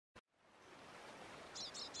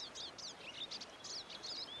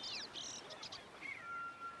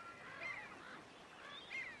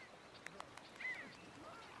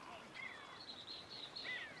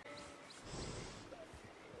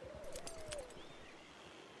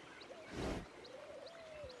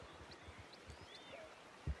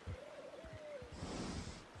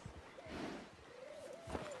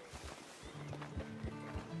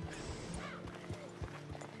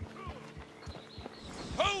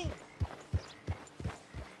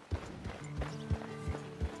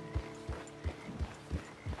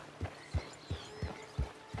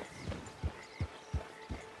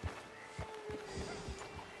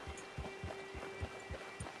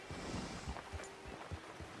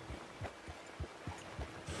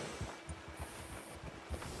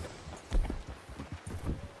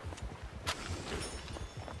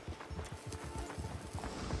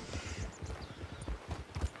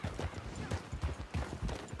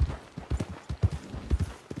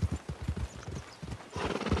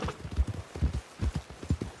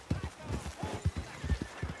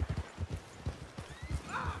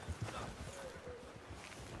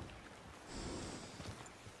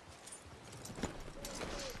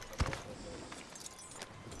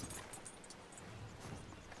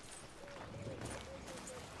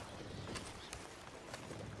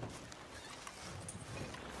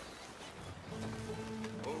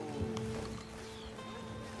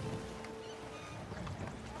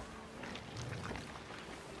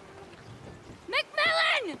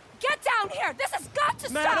here! This has got to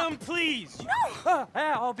stop! Madam, please! No!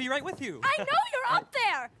 I'll be right with you. I know you're up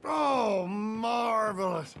there! Oh,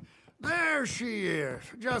 marvelous. There she is.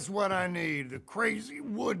 Just what I need. The crazy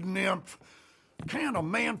wood nymph. Can't a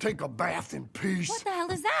man take a bath in peace? What the hell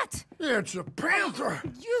is that? It's a panther.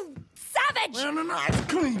 You savage! And a nice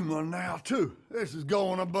clean one now, too. This is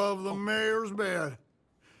going above the mayor's bed.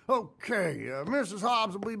 Okay, Mrs.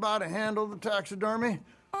 Hobbs will be by to handle the taxidermy.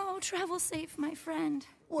 Oh, travel safe, my friend.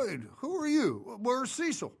 Wait, who are you? Where's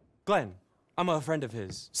Cecil? Glenn, I'm a friend of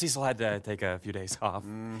his. Cecil had to take a few days off.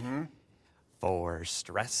 Mm-hmm. For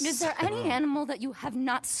stress. Is there any animal that you have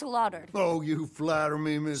not slaughtered? Oh, you flatter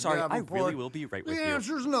me, Miss Sorry, Davenport. I really will be right with you. The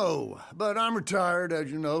answer's no, but I'm retired,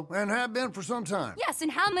 as you know, and have been for some time. Yes,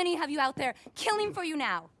 and how many have you out there killing for you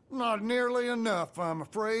now? Not nearly enough, I'm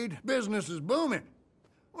afraid. Business is booming.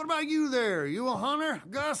 What about you there? You a hunter?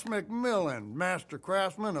 Gus McMillan, master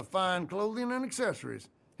craftsman of fine clothing and accessories.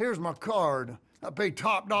 Here's my card. I pay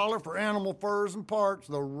top dollar for animal furs and parts.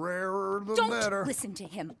 The rarer, the better. Don't listen to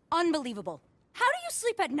him. Unbelievable. How do you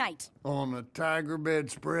sleep at night? On the tiger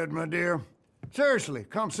bedspread, my dear. Seriously,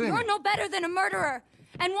 come see me. You're no better than a murderer.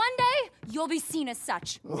 And one day, you'll be seen as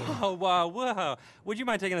such. Whoa. Would you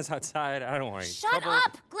mind taking us outside? I don't want any Shut trouble.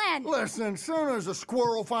 up, Glenn! Listen, soon as a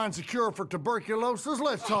squirrel finds a cure for tuberculosis,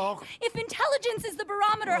 let's talk. If intelligence is the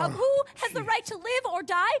barometer of who has the right to live or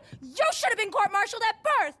die, you should have been court-martialed at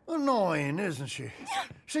birth! Annoying, isn't she?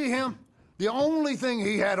 See him? The only thing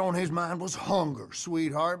he had on his mind was hunger,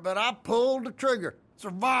 sweetheart, but I pulled the trigger.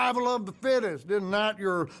 Survival of the fittest, isn't that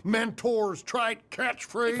your mentor's trite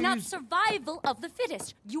catchphrase? It's not survival of the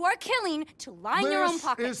fittest. You are killing to line your own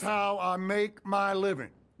pockets. This is how I make my living.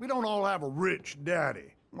 We don't all have a rich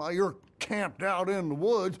daddy. While you're camped out in the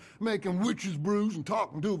woods, making witches' brews and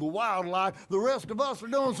talking to the wildlife, the rest of us are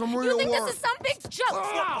doing some real work. You think this is some big joke?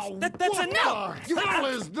 Oh, That's what enough! the hell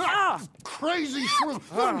is that? Crazy shrew.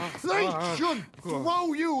 They should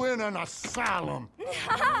throw you in an asylum.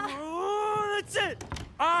 Oh, that's it!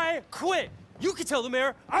 I quit! You can tell the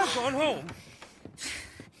mayor I've gone home.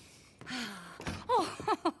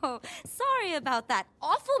 Oh, sorry about that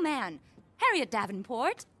awful man. Harriet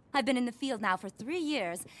Davenport. I've been in the field now for 3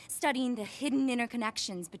 years, studying the hidden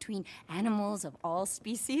interconnections between animals of all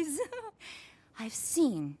species. I've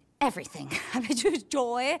seen everything.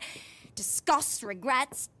 Joy, disgust,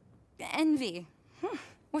 regrets, envy.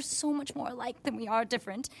 We're so much more alike than we are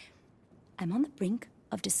different. I'm on the brink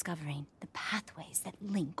of discovering the pathways that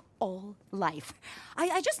link all life.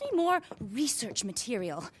 I just need more research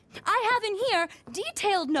material. I have in here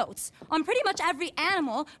detailed notes on pretty much every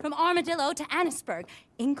animal from armadillo to Annisburg,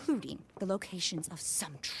 including the locations of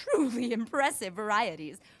some truly impressive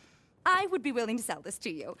varieties. I would be willing to sell this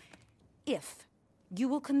to you if you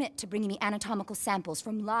will commit to bringing me anatomical samples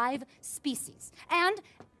from live species and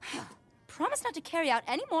promise not to carry out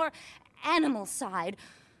any more animal side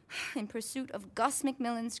in pursuit of Gus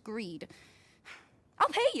McMillan's greed. I'll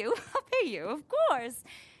pay you, of course.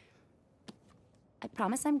 I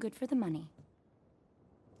promise I'm good for the money.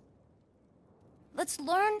 Let's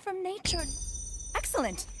learn from nature.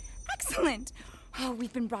 Excellent. Oh,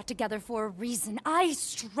 we've been brought together for a reason. I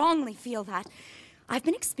strongly feel that. I've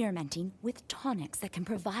been experimenting with tonics that can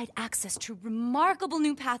provide access to remarkable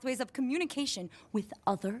new pathways of communication with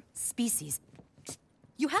other species.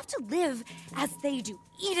 You have to live as they do,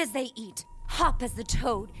 eat as they eat, hop as the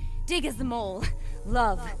toad, dig as the mole,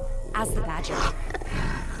 love as the badger.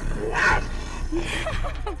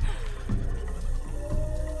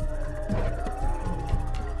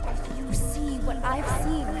 If you see what I've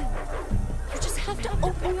seen, you just have to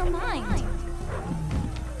open your mind.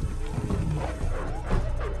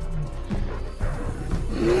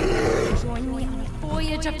 Join me on a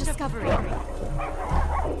voyage of discovery.